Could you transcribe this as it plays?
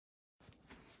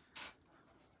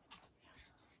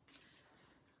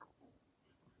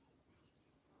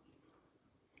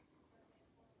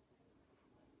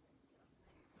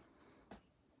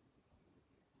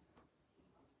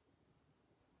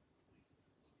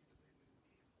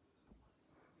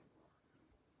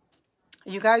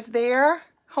Are you guys there?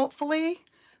 Hopefully.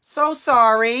 So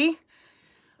sorry.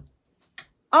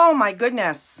 Oh my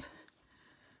goodness.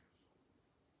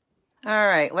 All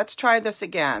right, let's try this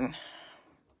again.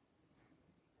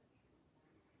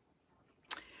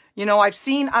 You know, I've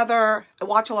seen I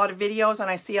watch a lot of videos, and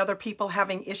I see other people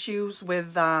having issues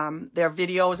with their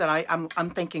videos, and I'm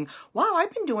thinking, wow,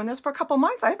 I've been doing this for a couple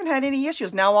months. I haven't had any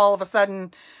issues. Now all of a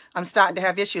sudden, I'm starting to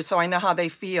have issues, so I know how they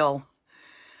feel.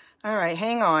 All right,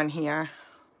 hang on here.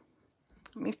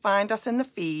 Let me find us in the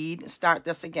feed and start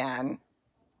this again.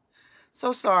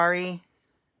 So sorry.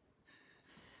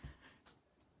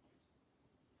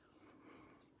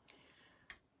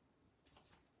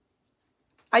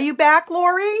 Are you back,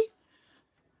 Lori?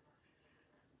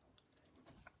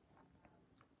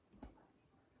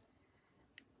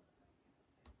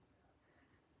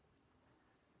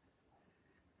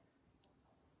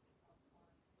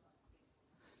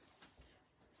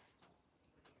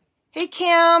 Hey,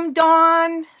 Kim,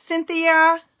 Dawn,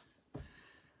 Cynthia.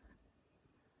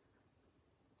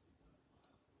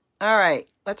 All right,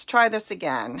 let's try this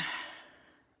again.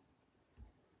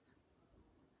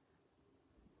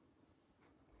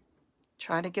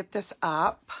 Try to get this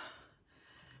up.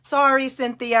 Sorry,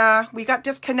 Cynthia. We got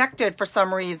disconnected for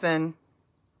some reason.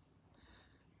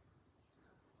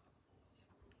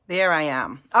 There I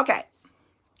am. Okay.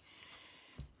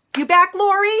 You back,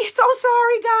 Lori? So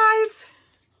sorry, guys.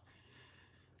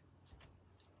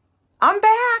 I'm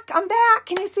back. I'm back.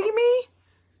 Can you see me?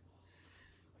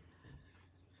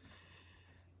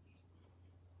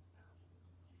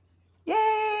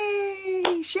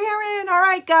 Yay, Sharon. All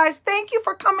right, guys. Thank you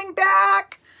for coming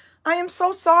back. I am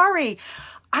so sorry.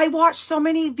 I watch so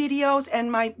many videos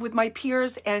and with my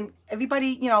peers, and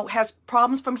everybody, you know, has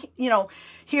problems from, you know,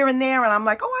 here and there. And I'm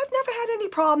like, oh, I've never had any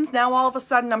problems. Now all of a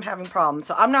sudden I'm having problems.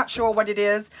 So I'm not sure what it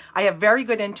is. I have very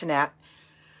good internet,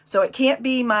 so it can't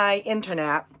be my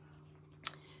internet.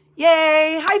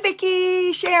 Yay. Hi,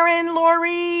 Vicky, Sharon,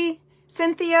 Lori,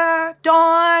 Cynthia,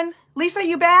 Dawn. Lisa,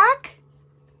 you back?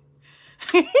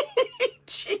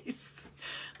 Jeez.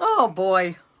 Oh,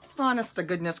 boy. Honest to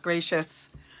goodness gracious.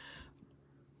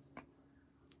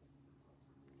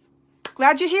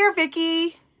 Glad you're here,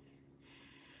 Vicky.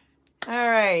 All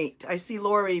right. I see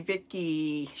Lori,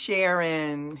 Vicky,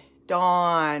 Sharon,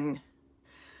 Dawn.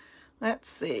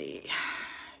 Let's see.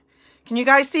 Can you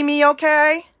guys see me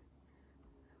okay?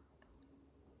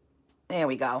 There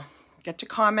we go. Get your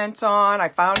comments on. I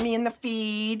found me in the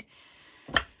feed.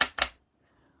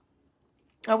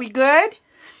 Are we good?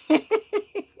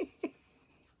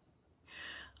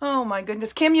 Oh my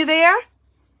goodness. Kim, you there?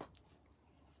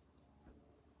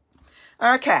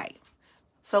 Okay.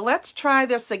 So let's try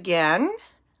this again.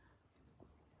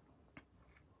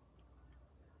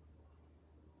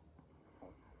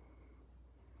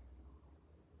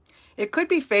 It could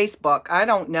be Facebook. I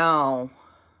don't know.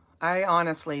 I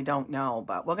honestly don't know,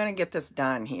 but we're going to get this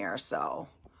done here, so.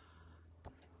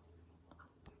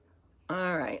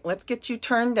 All right, let's get you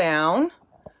turned down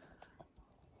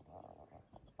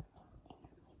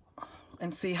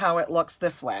and see how it looks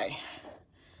this way.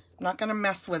 I'm not going to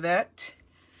mess with it.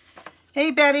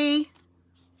 Hey, Betty.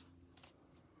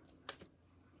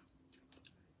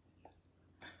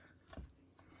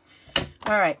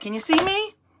 All right, can you see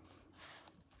me?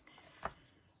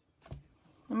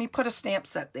 Let me put a stamp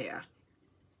set there.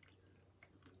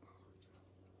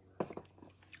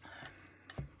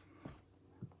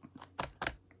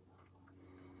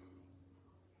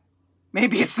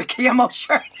 Maybe it's the camo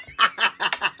shirt.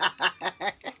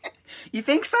 You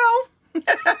think so?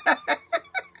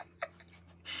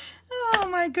 Oh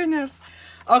my goodness.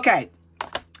 Okay,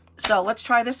 so let's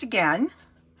try this again.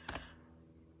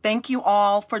 Thank you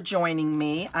all for joining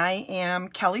me. I am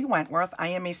Kelly Wentworth. I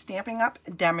am a Stampin' Up!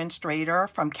 Demonstrator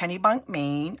from Kennebunk,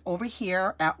 Maine. Over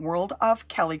here at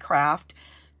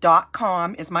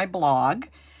worldofkellycraft.com is my blog.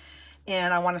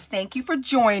 And I want to thank you for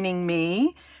joining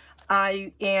me.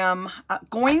 I am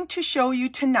going to show you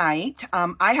tonight.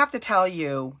 I have to tell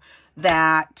you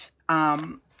that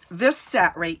this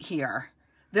set right here,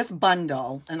 this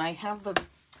bundle, and I have the,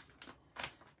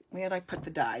 where did I put the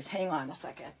dies? Hang on a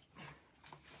second.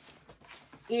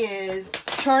 Is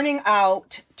turning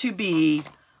out to be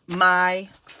my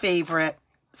favorite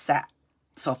set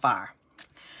so far.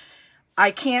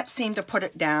 I can't seem to put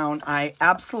it down. I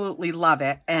absolutely love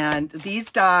it. And these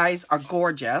dies are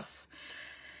gorgeous.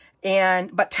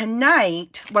 But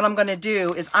tonight, what I'm going to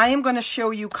do is I am going to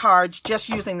show you cards just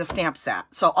using the stamp set.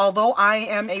 So although I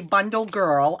am a bundle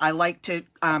girl, I like to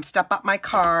step up my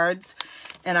cards,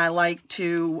 and I like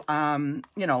to,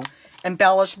 you know,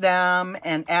 embellish them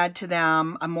and add to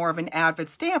them. I'm more of an avid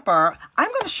stamper. I'm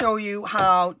going to show you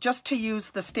how, just to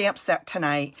use the stamp set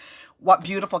tonight, what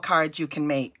beautiful cards you can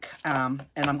make. And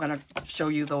I'm going to show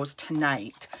you those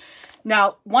tonight.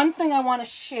 Now, one thing I want to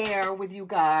share with you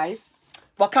guys,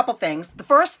 well, a couple things. The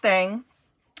first thing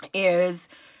is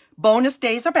bonus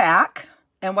days are back.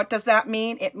 And what does that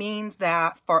mean? It means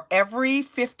that for every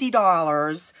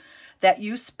 $50 that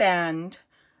you spend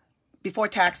before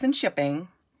tax and shipping,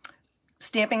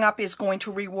 Stampin' Up! Is going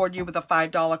to reward you with a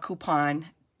 $5 coupon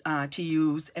to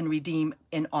use and redeem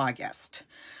in August.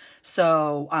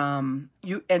 So, and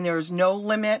there's no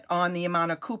limit on the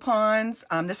amount of coupons.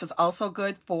 This is also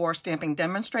good for stamping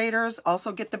demonstrators,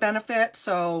 also get the benefit.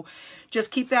 So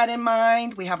just keep that in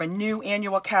mind. We have a new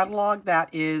annual catalog that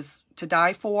is to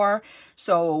die for.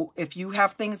 So if you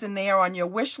have things in there on your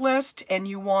wish list and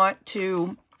you want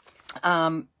to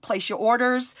place your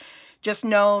orders, just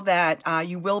know that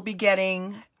you will be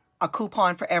getting a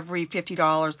coupon for every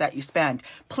 $50 that you spend.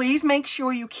 Please make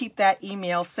sure you keep that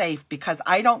email safe because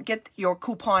I don't get your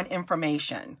coupon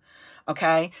information,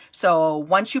 okay? So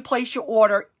once you place your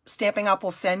order, Stampin' Up!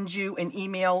 Will send you an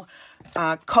email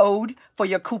code for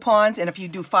your coupons, and if you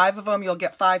do 5 of them, you'll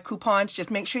get 5 coupons.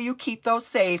 Just make sure you keep those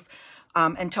safe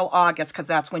until August because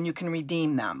that's when you can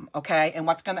redeem them, okay? And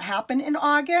what's going to happen in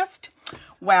August?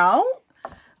 Well,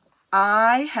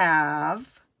 I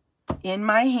have in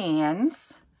my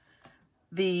hands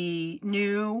the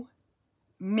new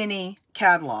mini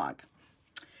catalog,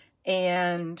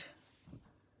 and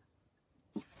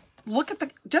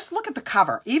just look at the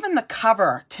cover. Even the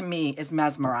cover to me is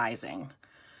mesmerizing.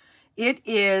 It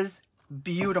is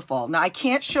beautiful. Now I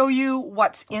can't show you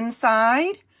what's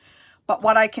inside, but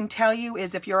what I can tell you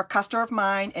is if you're a customer of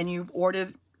mine and you've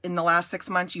ordered in the last 6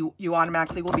 months, you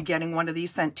automatically will be getting one of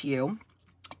these sent to you.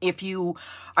 If you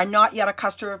are not yet a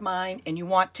customer of mine and you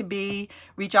want to be,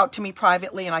 reach out to me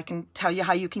privately and I can tell you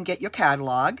how you can get your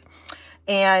catalog.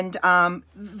 And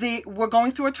we're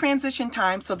going through a transition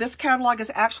time, so this catalog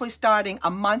is actually starting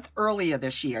a month earlier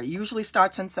this year. It usually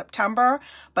starts in September,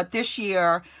 but this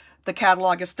year the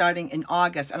catalog is starting in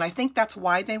August. And I think that's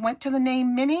why they went to the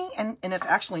name Mini, and it's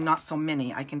actually not so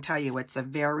mini. I can tell you it's a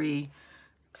very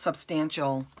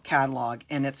substantial catalog,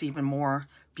 and it's even more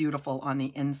beautiful on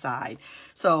the inside.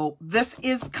 So this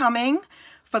is coming.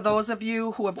 For those of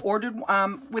you who have ordered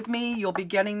with me, you'll be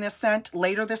getting this sent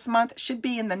later this month. It should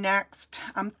be in the next,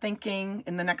 I'm thinking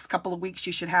in the next couple of weeks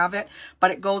you should have it,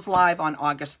 but it goes live on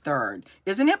August 3rd.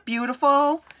 Isn't it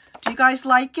beautiful? Do you guys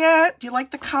like it? Do you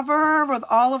like the cover with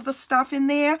all of the stuff in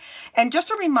there? And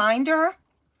just a reminder,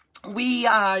 we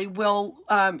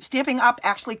Stampin' Up!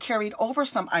 Actually carried over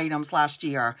some items last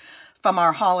year from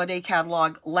our holiday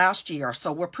catalog last year.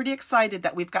 So we're pretty excited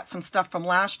that we've got some stuff from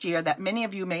last year that many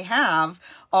of you may have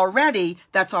already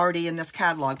that's already in this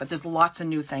catalog, but there's lots of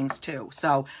new things too.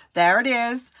 So there it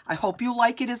is. I hope you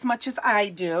like it as much as I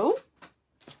do.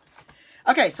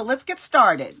 Okay, so let's get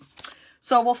started.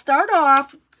 So we'll start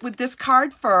off with this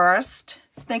card first.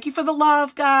 Thank you for the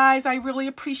love, guys. I really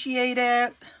appreciate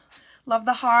it. Love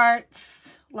the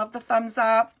hearts. Love the thumbs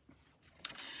up.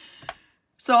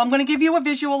 So I'm going to give you a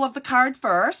visual of the card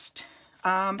first.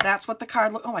 That's what the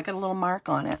card looks. Oh, I got a little mark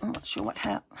on it. I'm not sure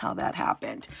how that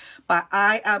happened. But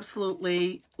I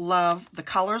absolutely love the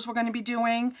colors we're going to be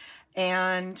doing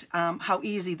and how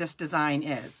easy this design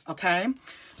is. Okay.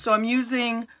 So I'm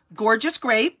using Gorgeous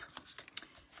Grape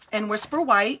and Whisper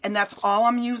White, and that's all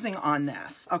I'm using on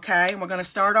this. Okay. And we're going to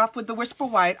start off with the Whisper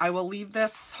White. I will leave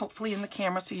this hopefully in the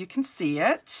camera so you can see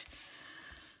it.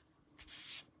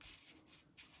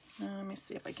 Let me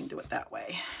see if I can do it that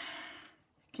way.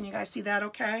 Can you guys see that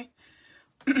okay?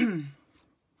 You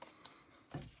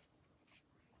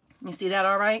see that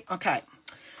all right? Okay.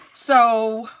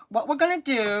 So what we're going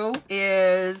to do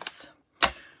is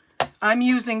I'm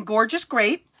using Gorgeous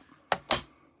Grape,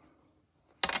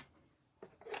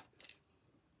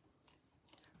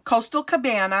 Coastal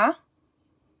Cabana,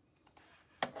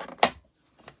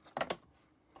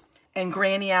 and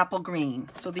Granny Apple Green.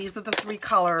 So these are the 3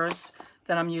 colors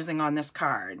that I'm using on this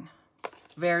card.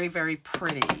 Very, very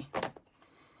pretty.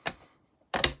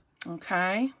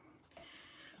 Okay.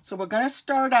 So we're going to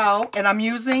start out, and I'm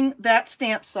using that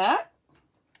stamp set,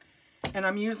 and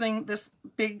I'm using this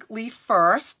big leaf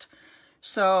first.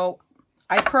 So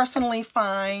I personally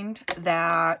find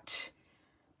that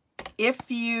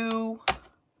if you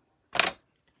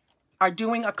are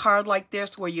doing a card like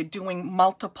this where you're doing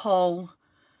multiple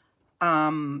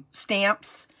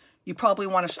stamps, you probably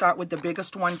want to start with the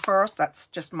biggest one first. That's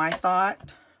just my thought.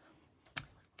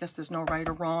 Guess there's no right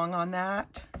or wrong on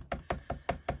that.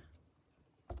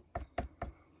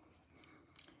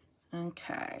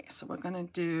 Okay, so we're gonna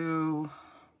do,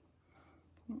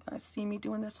 you guys see me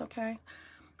doing this okay?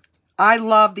 I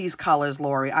love these colors,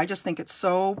 Lori. I just think it's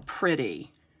so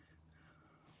pretty.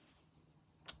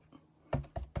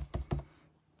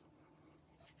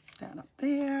 That up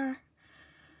there.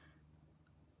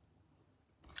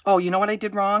 Oh, you know what I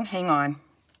did wrong? Hang on.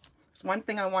 There's one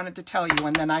thing I wanted to tell you,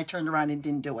 and then I turned around and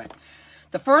didn't do it.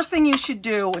 The first thing you should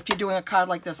do if you're doing a card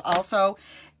like this also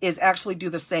is actually do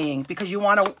the saying, because you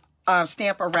want to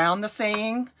stamp around the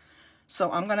saying.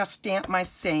 So I'm going to stamp my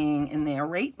saying in there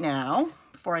right now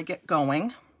before I get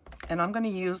going. And I'm going to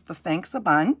use the thanks a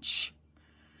bunch.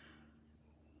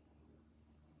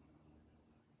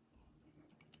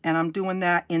 And I'm doing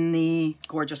that in the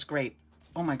Gorgeous Grape.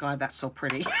 Oh my God, that's so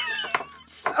pretty.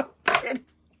 So pretty.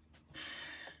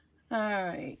 All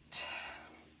right.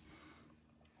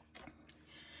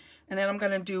 And then I'm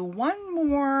going to do one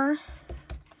more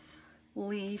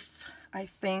leaf, I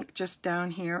think, just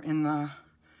down here in the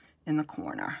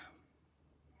corner.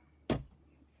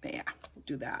 There,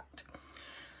 do that.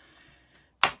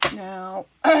 Now,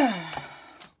 I'm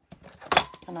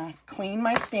going to clean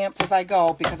my stamps as I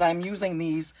go because I'm using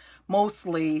these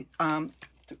mostly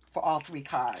for all 3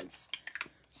 cards.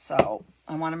 So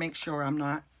I want to make sure I'm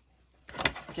not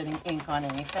getting ink on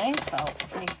anything. So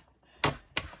let me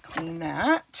clean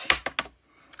that.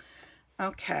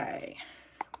 Okay.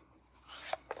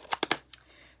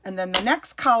 And then the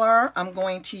next color I'm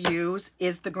going to use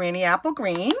is the Granny Apple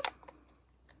Green.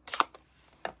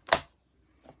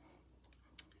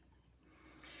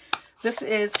 This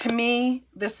is, to me,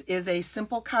 this is a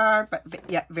simple card, but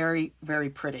yet very,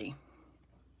 very pretty.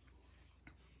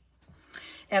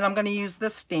 And I'm going to use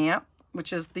this stamp,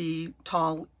 which is the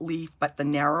tall leaf, but the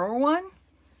narrower one.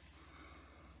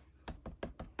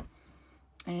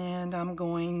 And I'm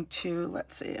going to,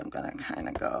 let's see, I'm going to kind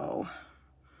of go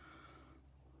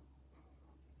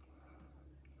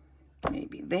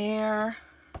maybe there.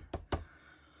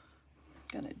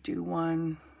 Going to do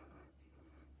one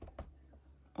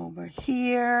over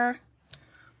here.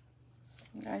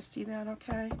 You guys see that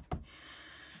okay?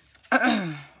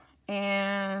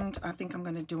 And I think I'm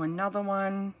going to do another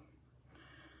one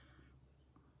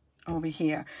over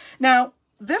here. Now,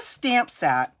 this stamp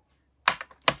set,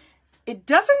 it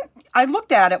doesn't, I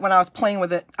looked at it when I was playing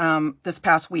with it this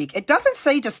past week. It doesn't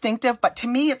say distinctive, but to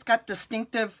me, it's got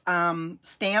distinctive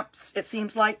stamps, it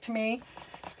seems like to me.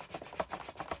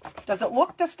 Does it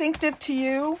look distinctive to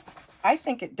you? I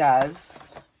think it does.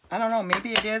 I don't know,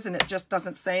 maybe it is and it just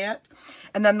doesn't say it.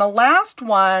 And then the last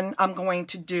one I'm going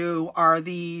to do are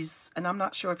these, and I'm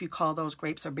not sure if you call those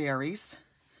grapes or berries.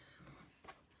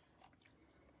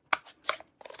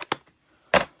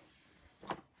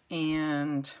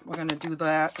 And we're going to do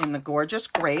that in the Gorgeous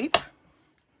Grape.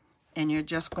 And you're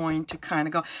just going to kind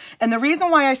of go. And the reason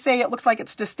why I say it looks like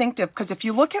it's distinctive, because if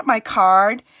you look at my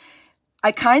card,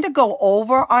 I kind of go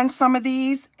over on some of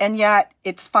these, and yet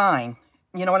it's fine.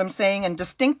 You know what I'm saying? And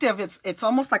distinctive, it's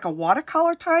almost like a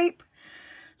watercolor type.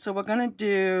 So we're going to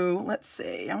do, let's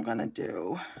see, I'm going to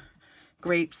do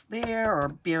grapes there or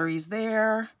berries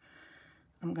there.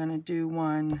 I'm going to do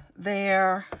one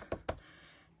there.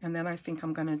 And then I think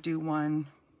I'm going to do one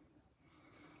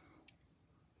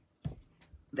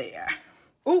there.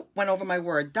 Oh, went over my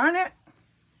word. Darn it.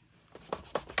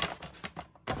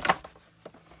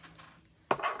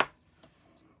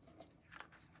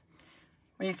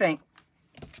 What do you think?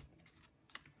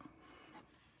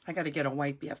 I got to get a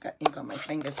wipey. I've got ink on my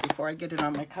fingers before I get it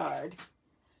on my card.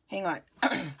 Hang on.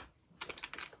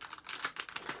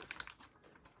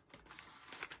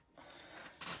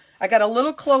 I got a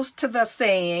little close to the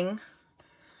saying.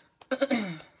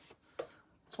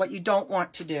 It's what you don't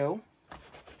want to do.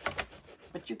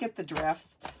 But you get the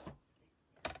drift.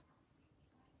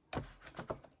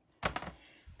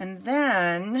 And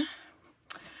then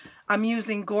I'm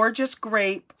using Gorgeous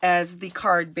Grape as the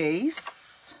card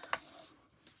base.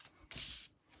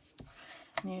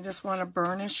 And you just want to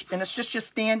burnish. And it's just your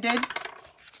standard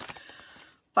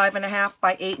 5.5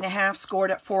 by 8.5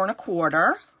 scored at 4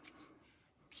 1/4.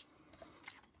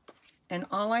 And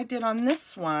all I did on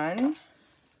this one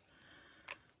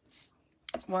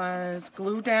was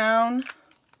glue down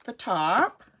the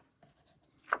top.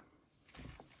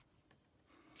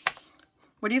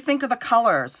 What do you think of the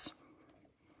colors?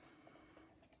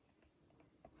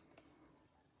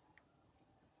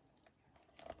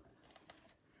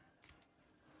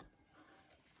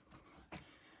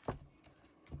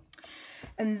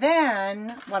 And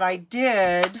then what I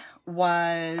did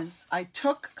was I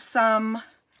took some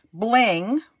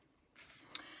bling,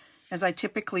 as I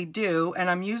typically do, and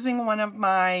I'm using one of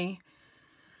my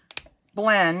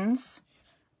blends,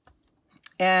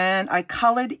 And I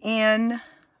colored in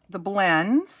the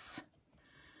blends.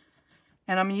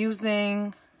 And I'm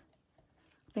using,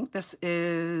 I think this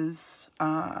is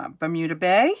Bermuda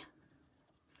Bay.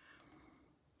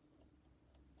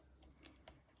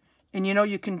 And you know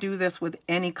you can do this with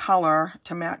any color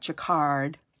to match your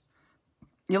card.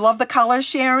 You love the colors,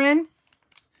 Sharon?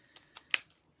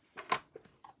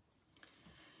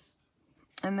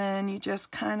 And then you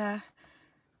just kind of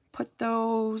put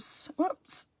those,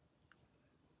 whoops,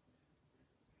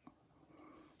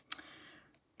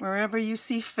 wherever you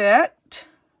see fit.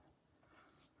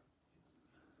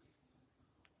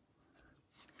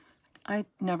 I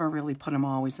never really put them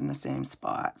always in the same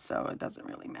spot, so it doesn't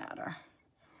really matter.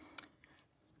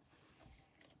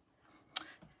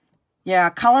 Yeah,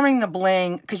 coloring the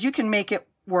bling, because you can make it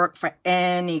work for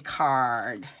any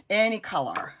card, any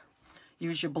color.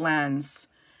 Use your blends.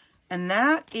 And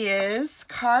that is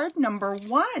card number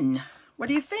 1. What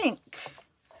do you think?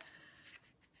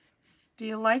 Do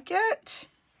you like it?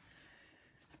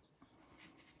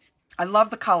 I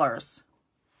love the colors.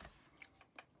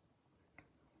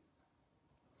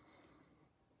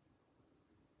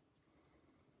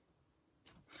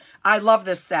 I love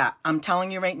this set. I'm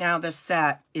telling you right now, this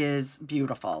set is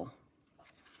beautiful.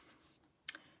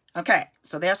 Okay,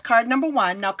 so there's card number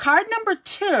 1. Now card number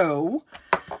 2,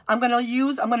 I'm going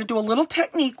to do a little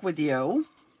technique with you.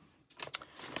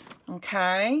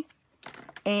 Okay.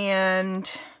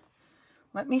 And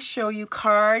let me show you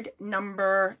card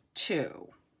number 2.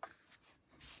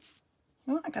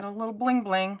 Oh, I got a little bling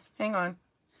bling. Hang on.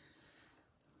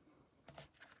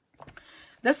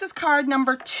 This is card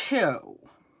number 2.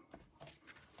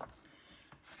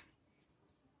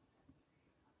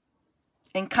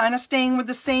 And kind of staying with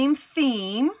the same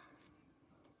theme.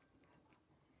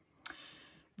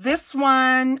 This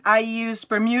one, I used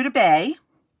Bermuda Bay.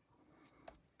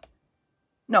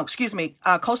 No, excuse me,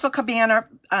 Coastal Cabana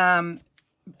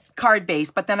card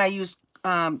base, but then I used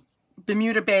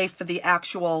Bermuda Bay for the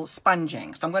actual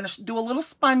sponging. So I'm going to do a little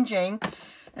sponging,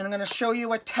 and I'm going to show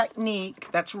you a technique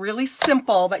that's really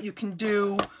simple that you can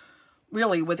do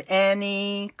really with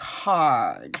any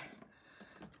card.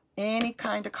 Any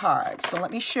kind of card. So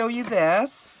let me show you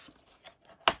this.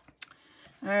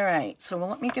 All right, so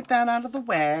let me get that out of the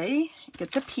way.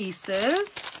 Get the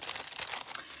pieces.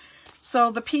 So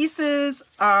the pieces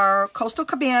are Coastal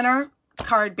Cabana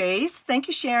card base. Thank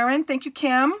you, Sharon. Thank you,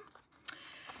 Kim.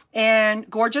 And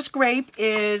Gorgeous Grape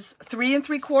is 3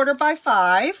 3/4 by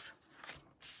 5.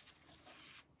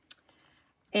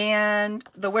 And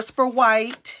the Whisper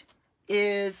White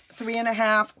is 3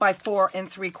 1/2 by 4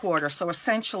 3/4. So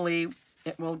essentially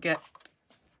it will get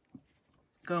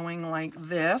going like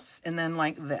this and then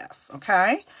like this,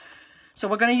 okay? So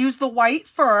we're going to use the white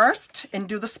first and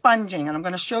do the sponging, and I'm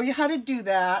going to show you how to do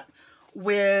that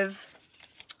with,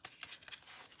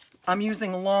 I'm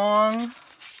using long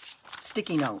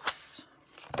sticky notes,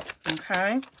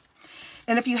 okay?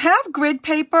 And if you have grid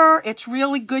paper, it's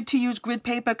really good to use grid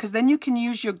paper because then you can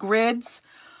use your grids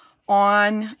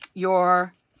on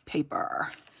your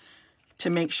paper to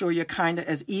make sure you're kind of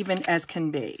as even as can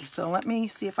be. So let me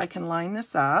see if I can line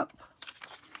this up.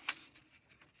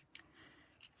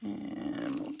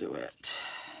 And we'll do it.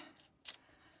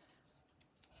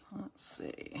 Let's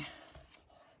see.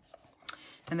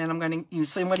 And then I'm going to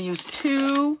use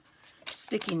 2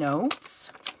 sticky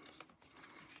notes.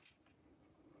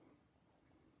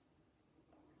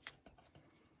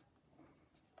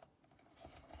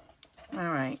 All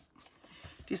right.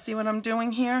 Do you see what I'm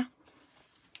doing here?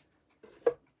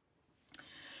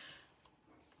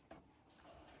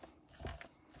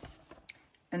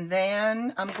 And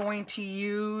then I'm going to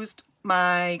use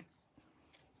my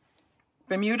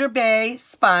Bermuda Bay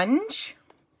sponge.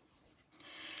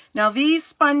 Now these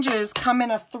sponges come in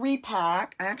a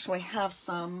 3-pack. I actually have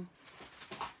some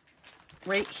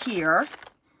right here.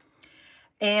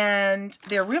 And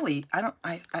they're really,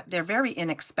 they're very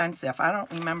inexpensive. I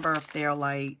don't remember if they're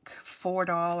like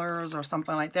 $4 or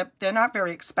something like that. They're not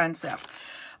very expensive.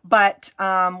 But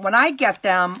when I get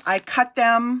them, I cut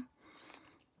them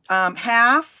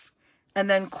half and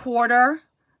then quarter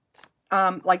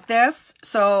like this.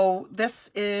 So this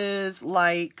is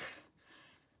like,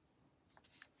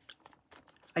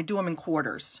 I do them in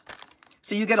quarters.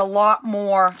 So you get a lot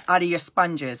more out of your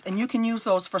sponges. And you can use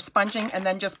those for sponging and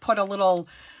then just put a little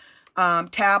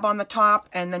tab on the top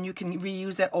and then you can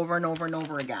reuse it over and over and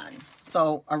over again.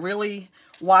 So a really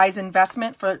wise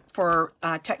investment for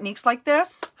techniques like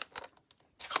this.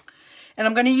 And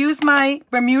I'm going to use my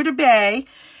Bermuda Bay.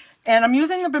 And I'm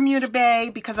using the Bermuda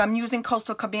Bay because I'm using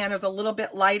Coastal Cabana's a little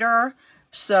bit lighter.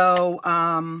 So,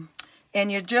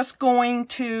 and you're just going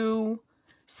to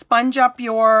sponge up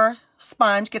your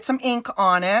sponge, get some ink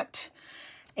on it,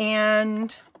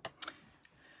 and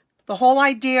the whole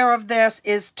idea of this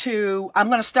is I'm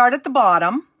going to start at the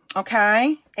bottom,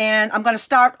 okay? And I'm going to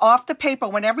start off the paper.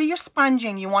 Whenever you're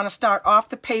sponging, you want to start off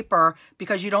the paper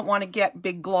because you don't want to get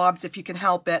big globs, if you can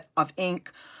help it, of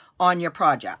ink on your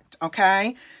project,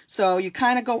 okay? So you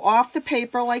kind of go off the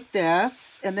paper like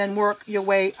this and then work your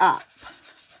way up,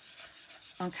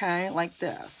 okay, like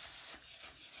this.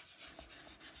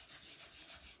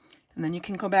 And then you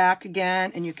can go back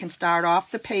again and you can start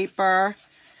off the paper,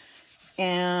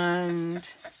 and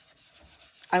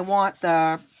I want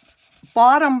the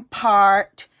bottom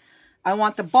part, I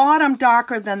want the bottom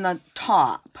darker than the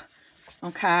top,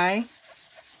 okay?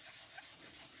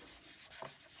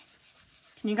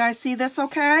 Can you guys see this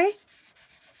okay?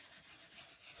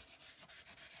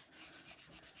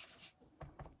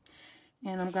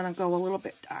 And I'm going to go a little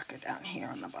bit darker down here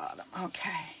on the bottom,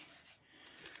 okay?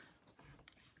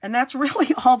 And that's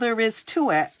really all there is to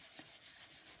it.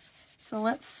 So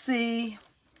let's see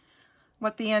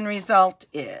what the end result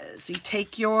is. You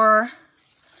take your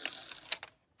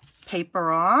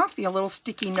paper off, your little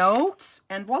sticky notes,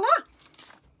 and voila!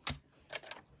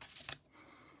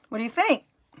 What do you think?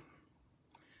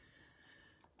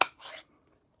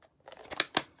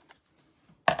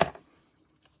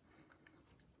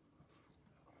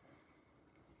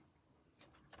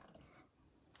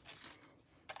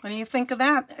 What do you think of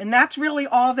that? And that's really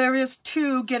all there is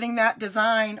to getting that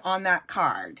design on that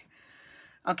card.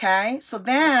 Okay, so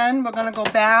then we're going to go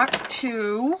back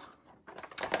to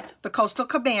the Coastal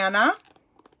Cabana.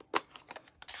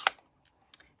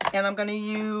 And I'm going to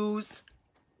use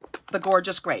the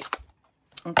Gorgeous Grape.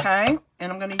 Okay,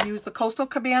 and I'm going to use the Coastal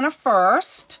Cabana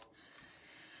first.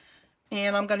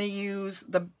 And I'm going to use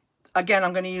again,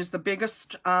 I'm going to use the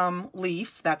biggest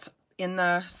leaf that's in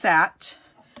the set.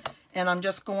 And I'm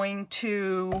just going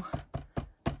to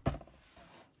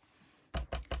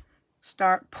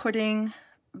start putting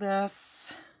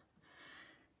this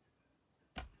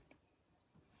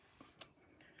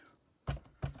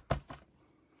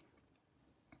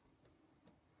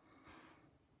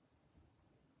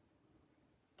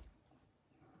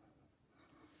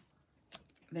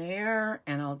there,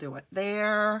 and I'll do it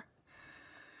there.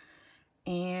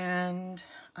 And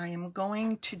I am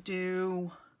going to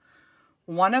do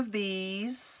one of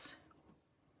these.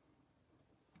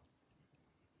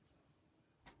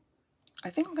 I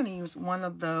think I'm going to use one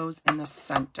of those in the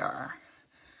center.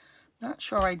 Not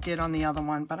sure I did on the other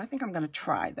one, but I think I'm going to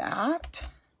try that.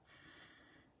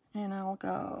 And I'll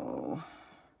go.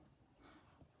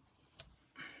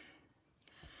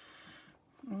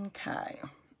 Okay.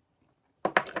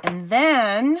 And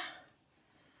then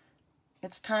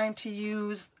it's time to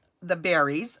use the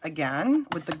berries again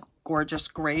with the Gorgeous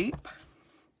Grape.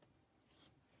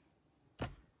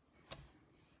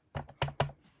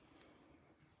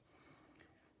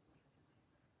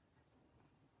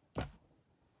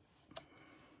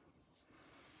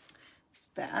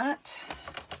 That.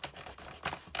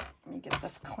 Let me get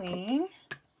this clean.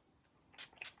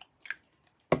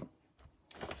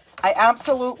 I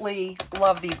absolutely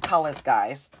love these colors,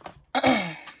 guys.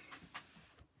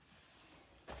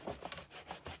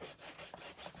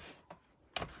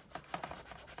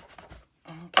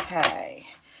 Okay.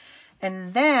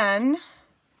 And then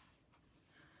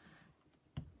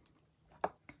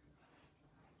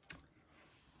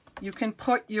you can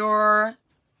put your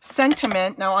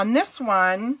sentiment. Now on this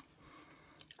one,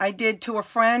 I did to a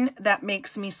friend that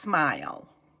makes me smile.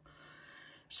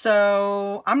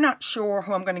 So I'm not sure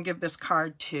who I'm going to give this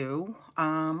card to.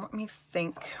 Let me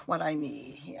think what I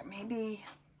need here. Maybe,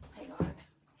 hang on.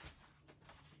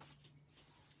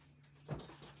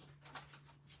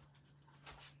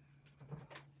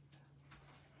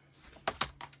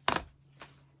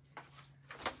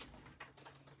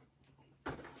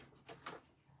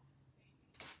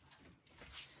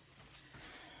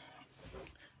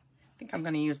 I'm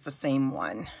going to use the same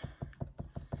one.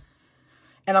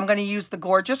 And I'm going to use the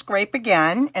Gorgeous Grape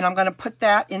again, and I'm going to put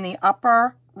that in the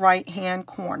upper right-hand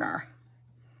corner.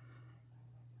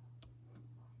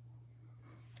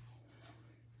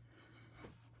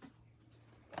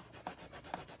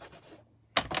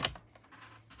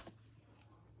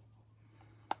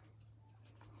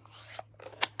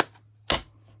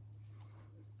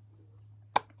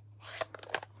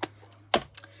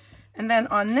 And then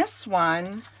on this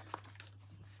one,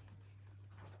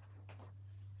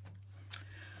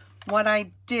 what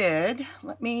I did,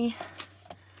 let me,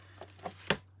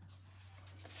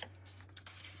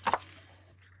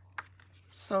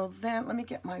 so then let me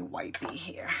get my wipey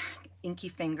here, inky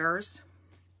fingers.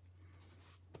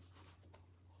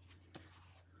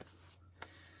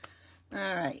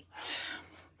 All right.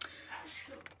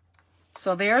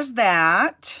 So there's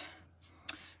that.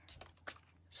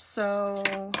 So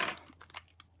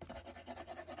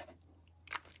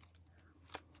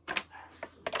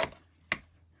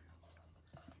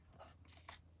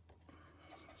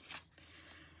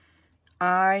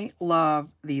I love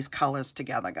these colors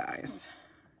together, guys.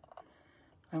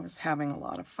 I was having a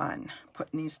lot of fun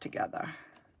putting these together.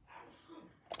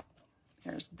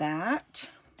 There's that.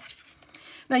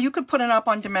 Now you could put it up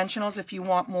on dimensionals if you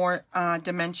want more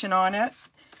dimension on it.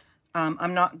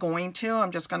 I'm not going to.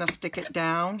 I'm just going to stick it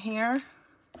down here.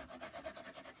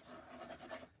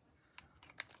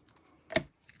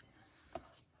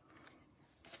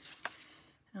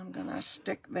 I'm going to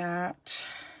stick that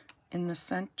in the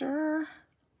center.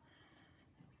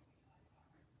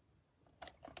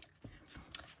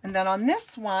 And then on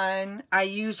this one, I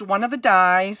used one of the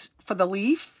dies for the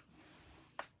leaf.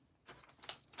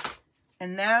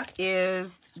 And that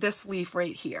is this leaf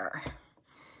right here,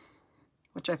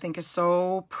 which I think is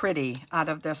so pretty out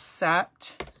of this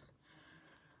set.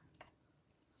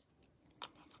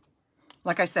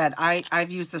 Like I said, I've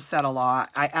used this set a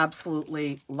lot. I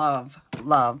absolutely love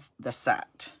the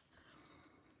set.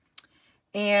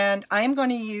 And I'm going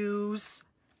to use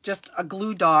just a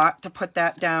glue dot to put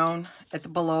that down at the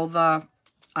below the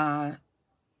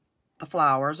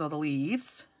flowers or the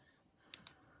leaves.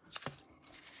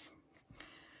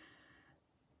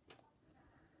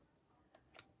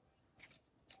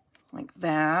 Like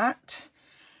that.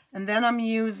 And then I'm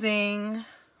using,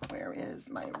 where is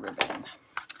my ribbon?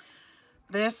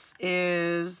 This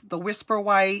is the Whisper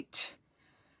White,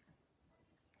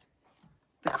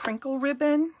 the crinkle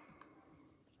ribbon.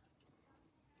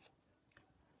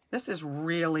 This is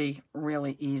really,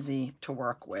 really easy to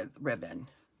work with ribbon.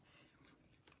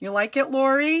 You like it,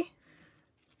 Lori?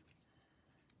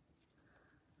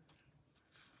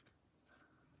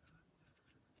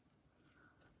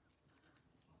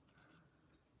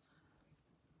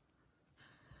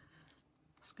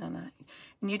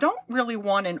 And you don't really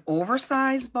want an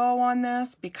oversized bow on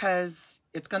this because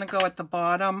it's going to go at the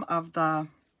bottom of the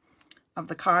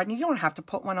card. And you don't have to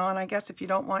put one on, I guess, if you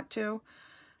don't want to.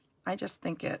 I just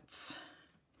think it's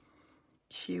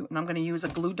cute. And I'm going to use a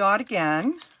glue dot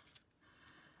again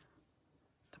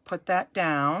to put that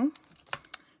down.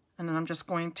 And then I'm just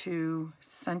going to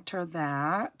center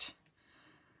that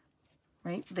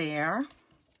right there.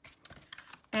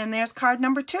 And there's card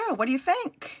number 2. What do you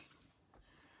think?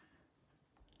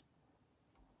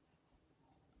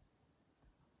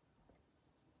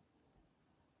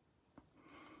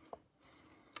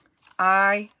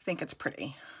 I think it's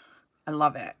pretty. I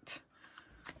love it.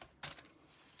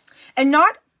 And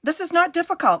this is not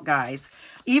difficult, guys.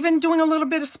 Even doing a little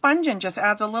bit of sponging just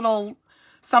adds a little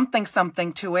something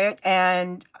to it.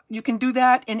 And you can do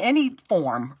that in any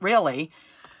form, really.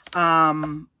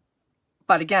 But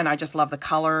again, I just love the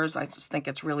colors. I just think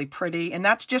it's really pretty. And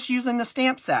that's just using the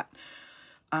stamp set.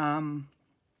 I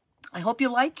hope you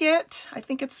like it. I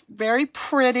think it's very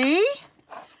pretty.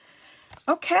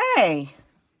 Okay.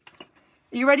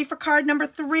 Are you ready for card number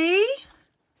 3?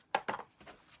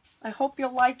 I hope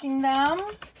you're liking them.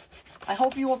 I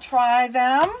hope you will try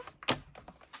them.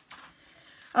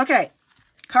 Okay,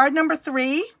 card number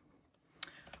 3.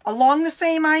 Along the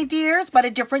same ideas, but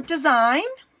a different design.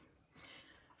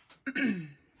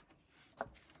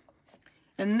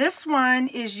 And this one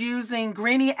is using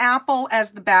Granny Apple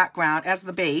as the background, as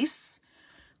the base.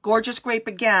 Gorgeous Grape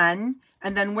again,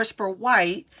 and then Whisper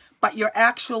White, but you're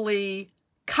actually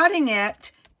cutting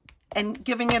it and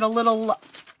giving it a little,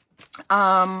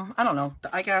 I don't know,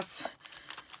 I guess.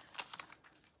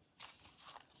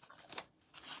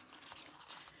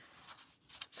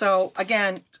 So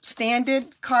again,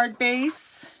 standard card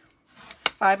base,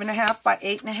 5.5 by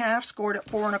 8.5, scored at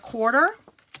 4 1/4.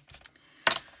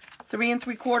 3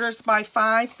 3/4 by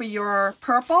 5 for your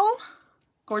purple,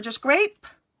 Gorgeous Grape.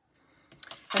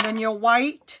 And then your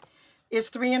white is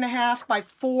 3.5 by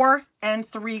 4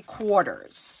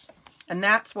 3/4. And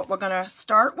that's what we're going to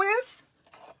start with.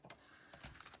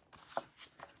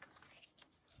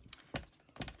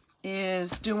 Is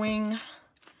doing,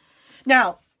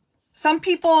 now, some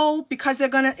people, because they're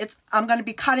going to, I'm going to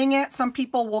be cutting it, some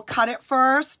people will cut it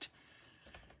first,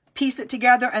 piece it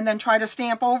together, and then try to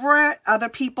stamp over it. Other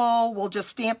people will just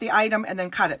stamp the item and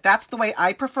then cut it. That's the way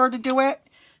I prefer to do it.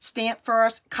 Stamp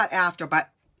first, cut after,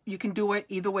 but you can do it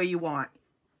either way you want.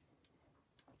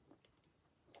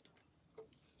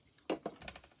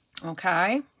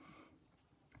 Okay.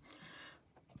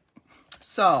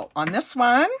 So on this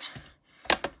one,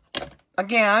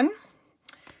 again,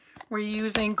 we're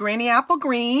using Granny Apple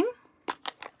Green.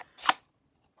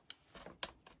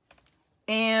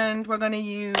 And we're going to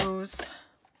use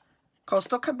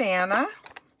Coastal Cabana.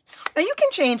 Now you can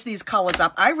change these colors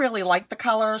up. I really like the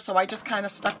color, so I just kind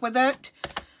of stuck with it.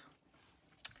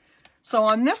 So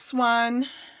on this one,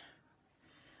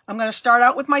 I'm going to start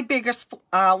out with my biggest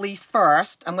leaf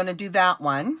first. I'm going to do that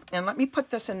one. And let me put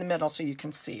this in the middle so you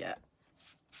can see it.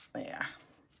 There.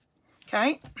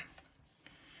 Okay.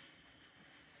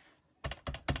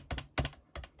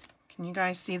 Can you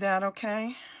guys see that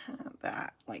okay?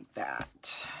 That, like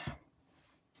that.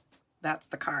 That's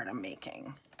the card I'm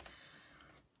making.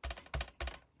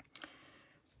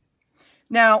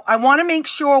 Now, I want to make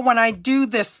sure when I do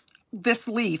this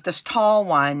leaf, this tall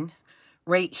one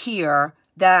right here,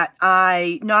 that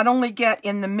I not only get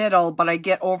in the middle, but I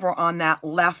get over on that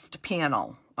left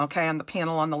panel, okay, on the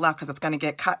panel on the left, because it's going to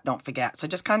get cut, don't forget. So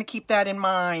just kind of keep that in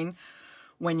mind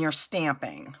when you're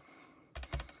stamping,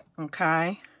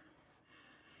 okay,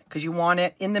 because you want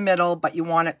it in the middle, but you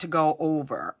want it to go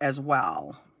over as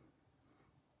well.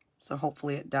 So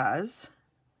hopefully it does.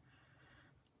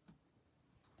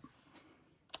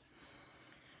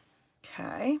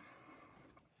 Okay.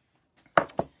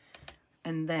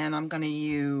 And then I'm going to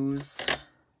use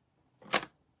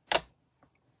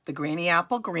the Granny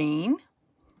Apple Green.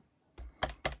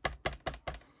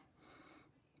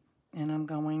 And I'm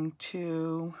going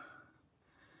to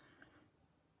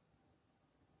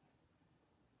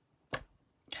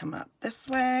come up this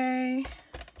way.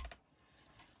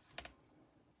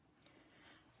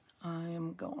 I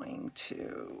am going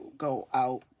to go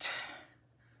out.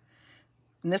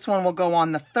 And this one will go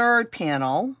on the third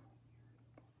panel.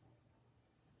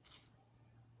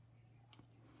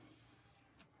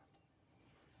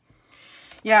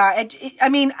 Yeah, I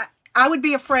mean, I would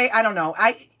be afraid, I don't know.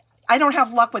 I don't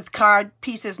have luck with card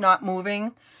pieces not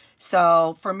moving.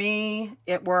 So for me,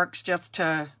 it works just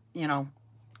to, you know,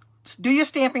 do your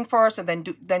stamping first and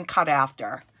then cut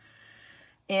after.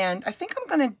 And I think I'm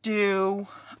going to do,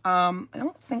 I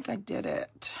don't think I did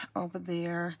it over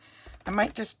there. I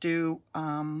might just do,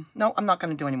 no, I'm not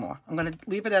going to do any more. I'm going to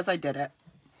leave it as I did it.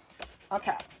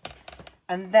 Okay.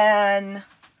 And then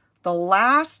the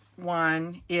last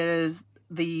one is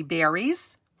the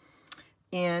berries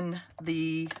in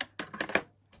the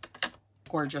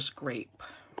Gorgeous Grape.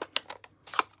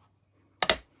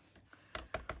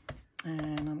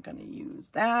 And I'm going to use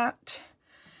that.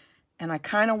 And I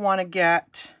kind of want to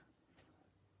get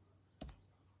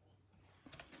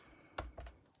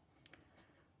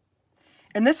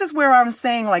and this is where I'm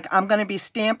saying, like, I'm going to be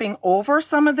stamping over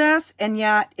some of this, and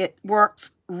yet it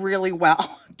works really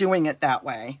well doing it that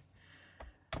way.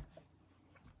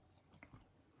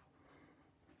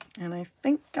 And I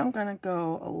think I'm going to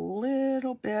go a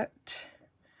little bit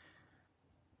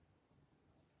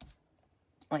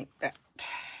like that.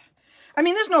 I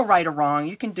mean, there's no right or wrong.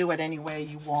 You can do it any way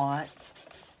you want.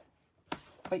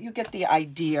 But you get the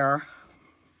idea.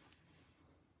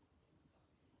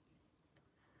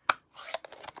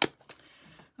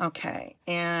 Okay,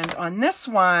 and on this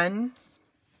one,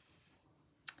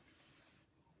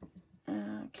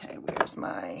 okay, where's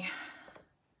my,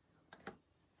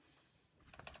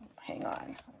 hang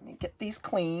on, let me get these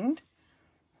cleaned.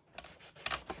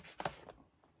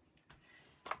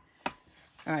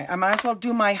 All right, I might as well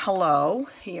do my hello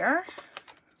here.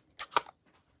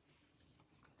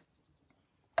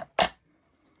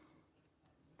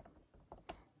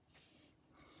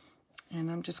 And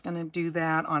I'm just going to do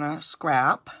that on a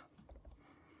scrap.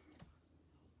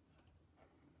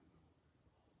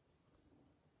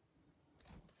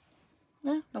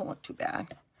 Don't look too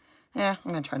bad. Yeah,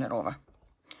 I'm going to turn it over.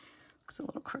 Looks a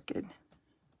little crooked.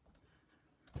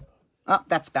 Oh,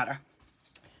 that's better.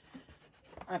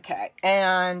 Okay,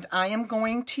 and I am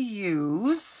going to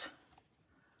use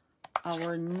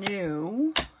our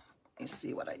new, let me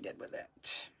see what I did with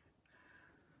it.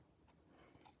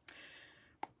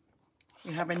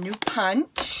 We have a new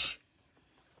punch,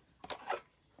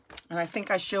 and I think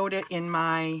I showed it in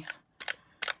my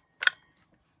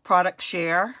product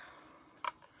share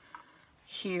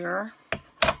here.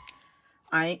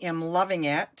 I am loving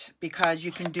it because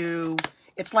you can do,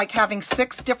 it's like having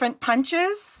 6 different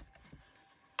punches.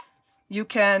 You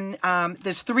can,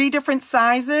 there's 3 different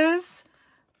sizes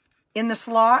in the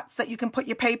slots that you can put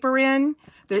your paper in,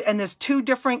 and there's 2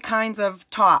 different kinds of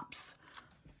tops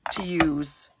to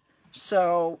use.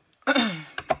 So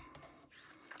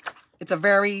it's a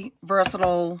very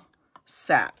versatile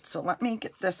set. So let me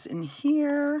get this in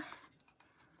here.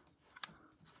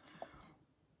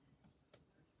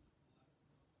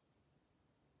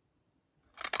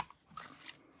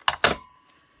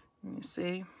 Let me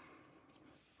see.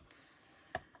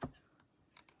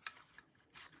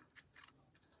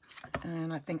 And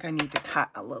And I think I need to cut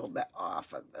a little bit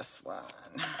off of this one.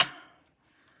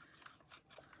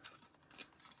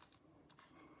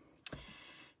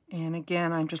 And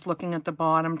again, I'm just looking at the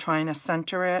bottom, trying to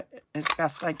center it as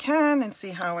best I can and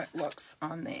see how it looks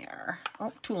on there.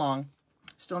 Oh, too long.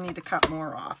 Still need to cut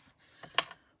more off.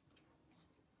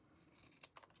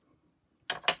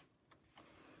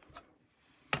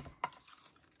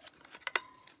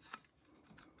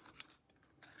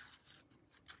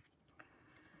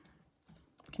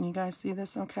 Can you guys see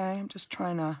this okay? I'm just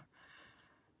trying to...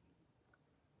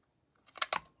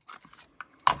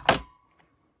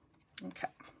 Okay.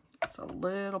 It's a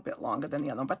little bit longer than the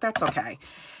other one, but that's okay.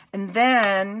 And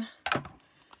then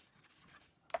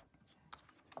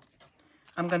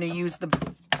I'm going to use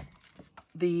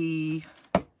the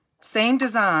same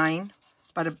design,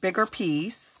 but a bigger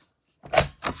piece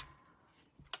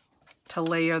to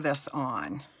layer this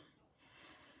on.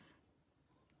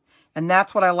 And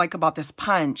that's what I like about this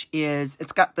punch is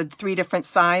it's got the 3 different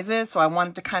sizes. So I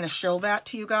wanted to kind of show that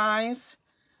to you guys.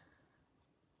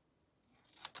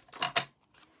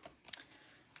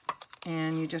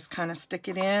 And you just kind of stick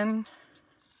it in.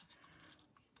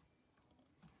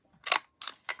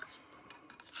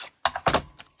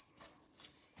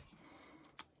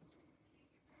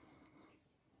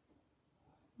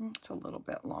 It's a little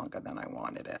bit longer than I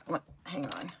wanted it. Hang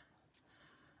on.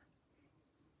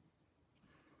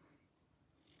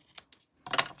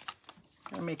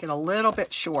 I'm gonna make it a little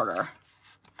bit shorter.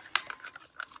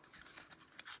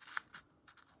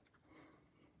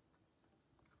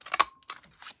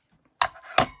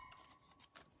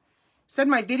 Said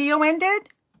my video ended?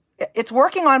 It's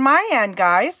working on my end,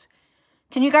 guys.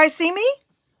 Can you guys see me?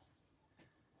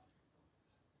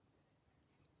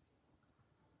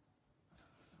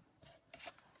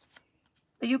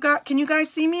 Can you guys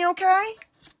see me okay?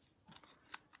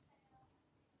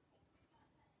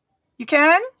 You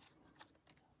can?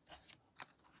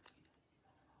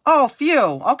 Oh, phew.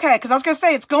 Okay, because I was going to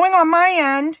say, it's going on my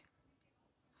end.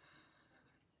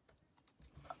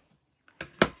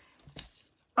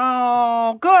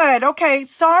 Oh, good. Okay,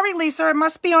 sorry, Lisa. It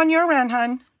must be on your end,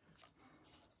 hun.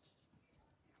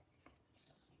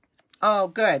 Oh,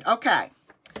 good. Okay.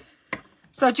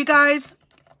 So, do you guys...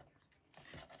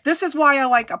 This is why I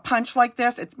like a punch like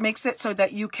this. It makes it so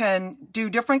that you can do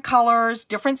different colors,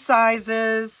 different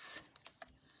sizes.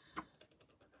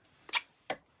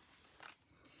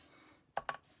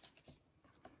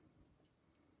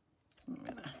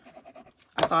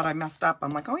 I thought I messed up.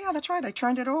 I'm like, oh yeah, that's right. I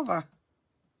turned it over.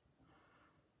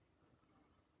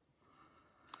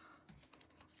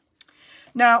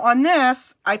 Now on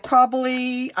this, I'm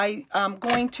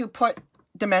going to put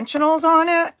dimensionals on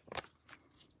it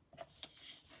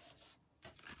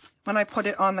when I put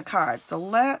it on the card. So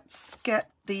let's get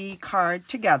the card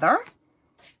together.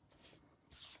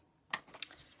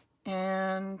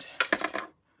 And,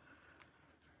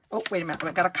 oh, wait a minute,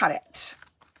 I've got to cut it.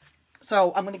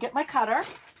 So I'm going to get my cutter.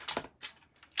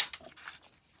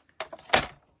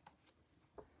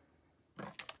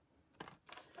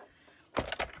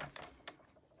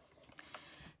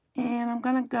 And I'm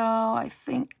going to go, I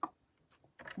think,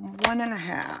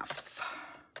 1.5.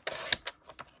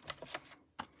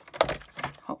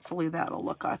 Hopefully that'll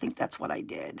look, I think that's what I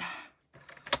did.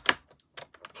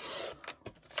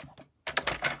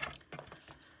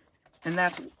 And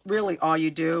that's really all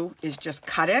you do is just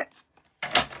cut it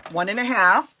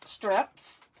 1.5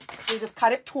 strips. So you just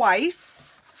cut it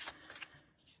twice.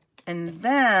 And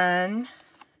then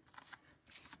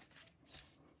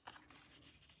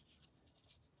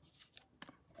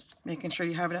making sure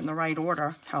you have it in the right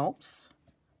order helps.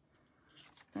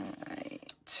 All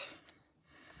right.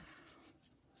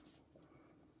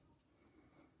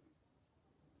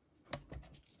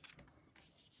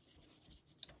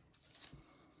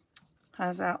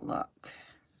 How's that look?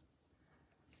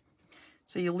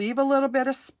 So you leave a little bit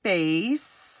of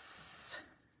space.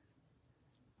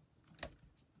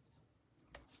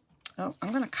 Oh,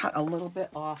 I'm going to cut a little bit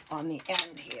off on the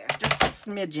end here, just a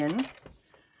smidgen.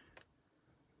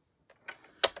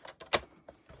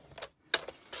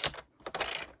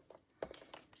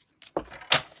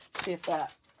 See if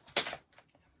that.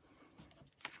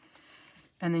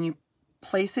 And then you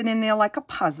place it in there like a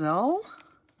puzzle.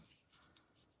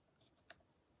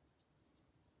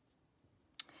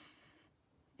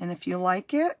 And if you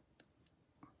like it,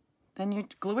 then you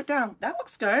glue it down. That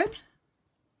looks good.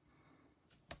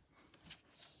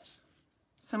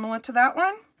 Similar to that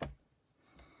one.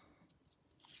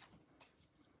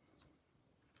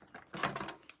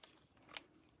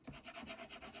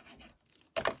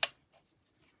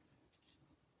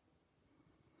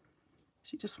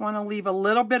 So you just want to leave a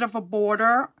little bit of a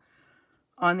border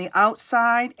on the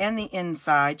outside and the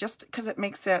inside, just because it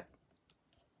makes it,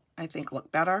 I think,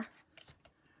 look better.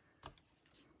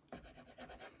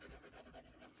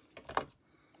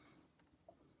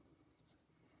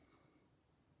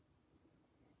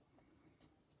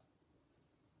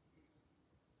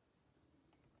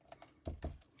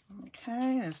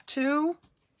 Okay, there's 2.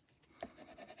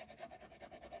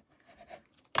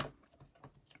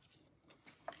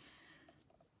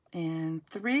 And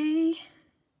 3.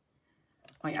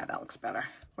 Oh yeah, that looks better.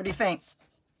 What do you think?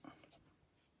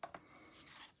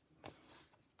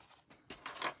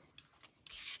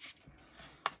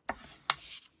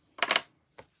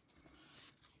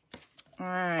 All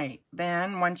right,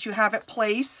 then once you have it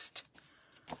placed,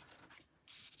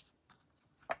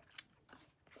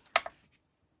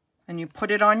 and you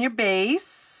put it on your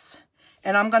base,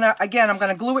 and I'm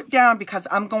gonna glue it down because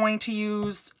I'm going to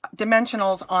use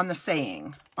dimensionals on the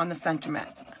saying, on the sentiment.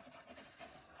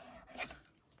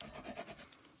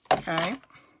 Okay,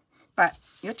 but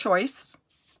your choice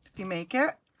if you make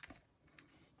it.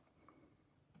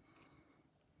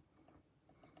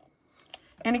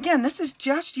 And again, this is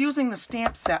just using the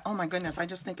stamp set. Oh my goodness, I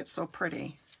just think it's so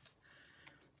pretty.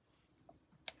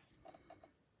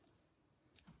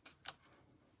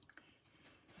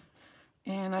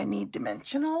 And I need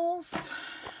dimensionals.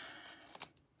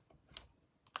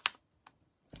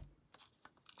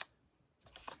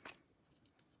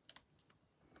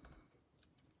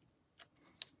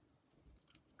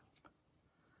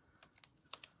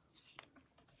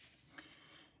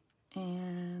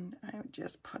 And I would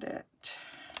just put it,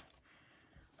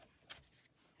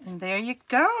 and there you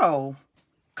go.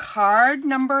 Card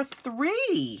number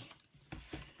 3.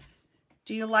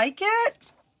 Do you like it?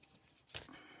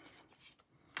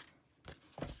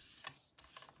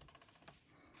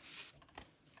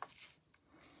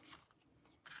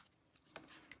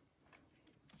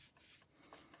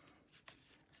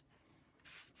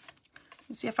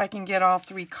 Let's see if I can get all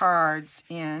 3 cards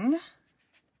in.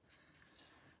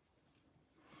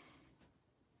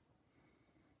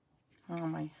 Oh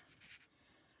my.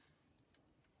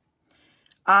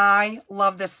 I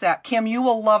love this set. Kim, you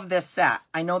will love this set.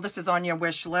 I know this is on your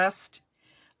wish list.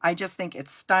 I just think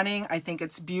it's stunning. I think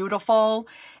it's beautiful.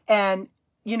 And,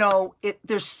 you know,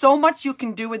 there's so much you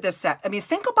can do with this set. I mean,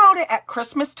 think about it at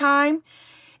Christmas time.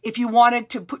 If you wanted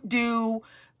to do,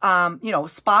 you know,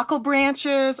 sparkle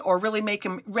branches, or really make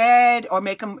them red, or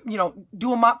make them, you know,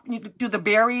 do them up, do the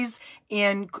berries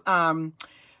in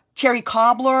cherry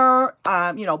cobbler,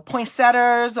 you know,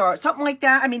 poinsettias or something like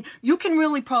that. I mean, you can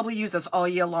really probably use this all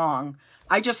year long.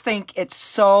 I just think it's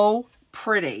so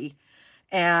pretty,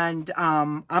 and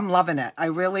I'm loving it. I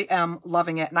really am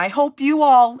loving it, and I hope you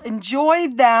all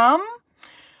enjoyed them.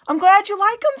 I'm glad you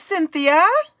like them, Cynthia.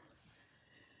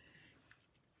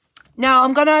 Now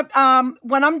I'm gonna,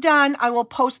 when I'm done, I will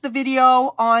post the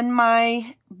video on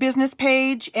my business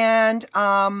page and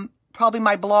probably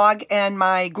my blog and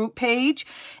my group page.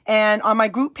 And on my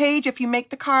group page, if you make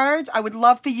the cards, I would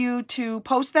love for you to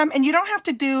post them. And you don't have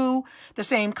to do the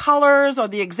same colors or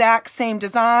the exact same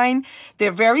design.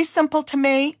 They're very simple to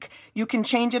make. You can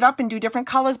change it up and do different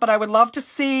colors, but I would love to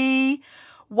see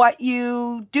what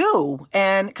you do,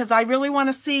 and because I really want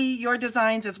to see your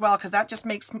designs as well, because that just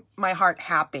makes my heart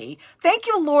happy. Thank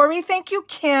you, Lori. Thank you,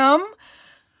 Kim.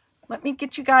 Let me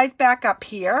get you guys back up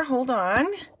here. Hold on.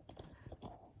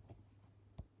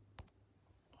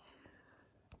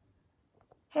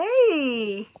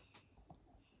 Hey.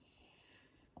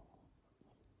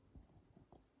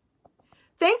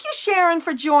 Thank you, Sharon,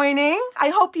 for joining. I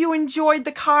hope you enjoyed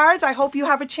the cards. I hope you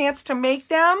have a chance to make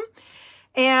them,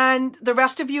 and the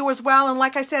rest of you as well. And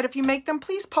like I said, if you make them,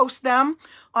 please post them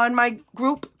on my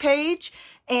group page.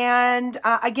 And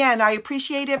again, I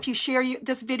appreciate it if you share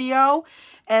this video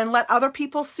and let other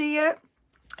people see it,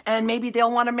 and maybe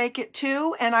they'll want to make it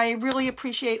too. And I really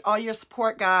appreciate all your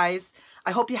support, guys.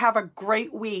 I hope you have a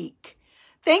great week.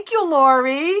 Thank you,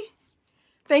 Lori.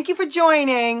 Thank you for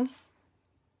joining.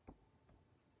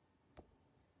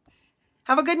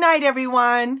 Have a good night,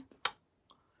 everyone.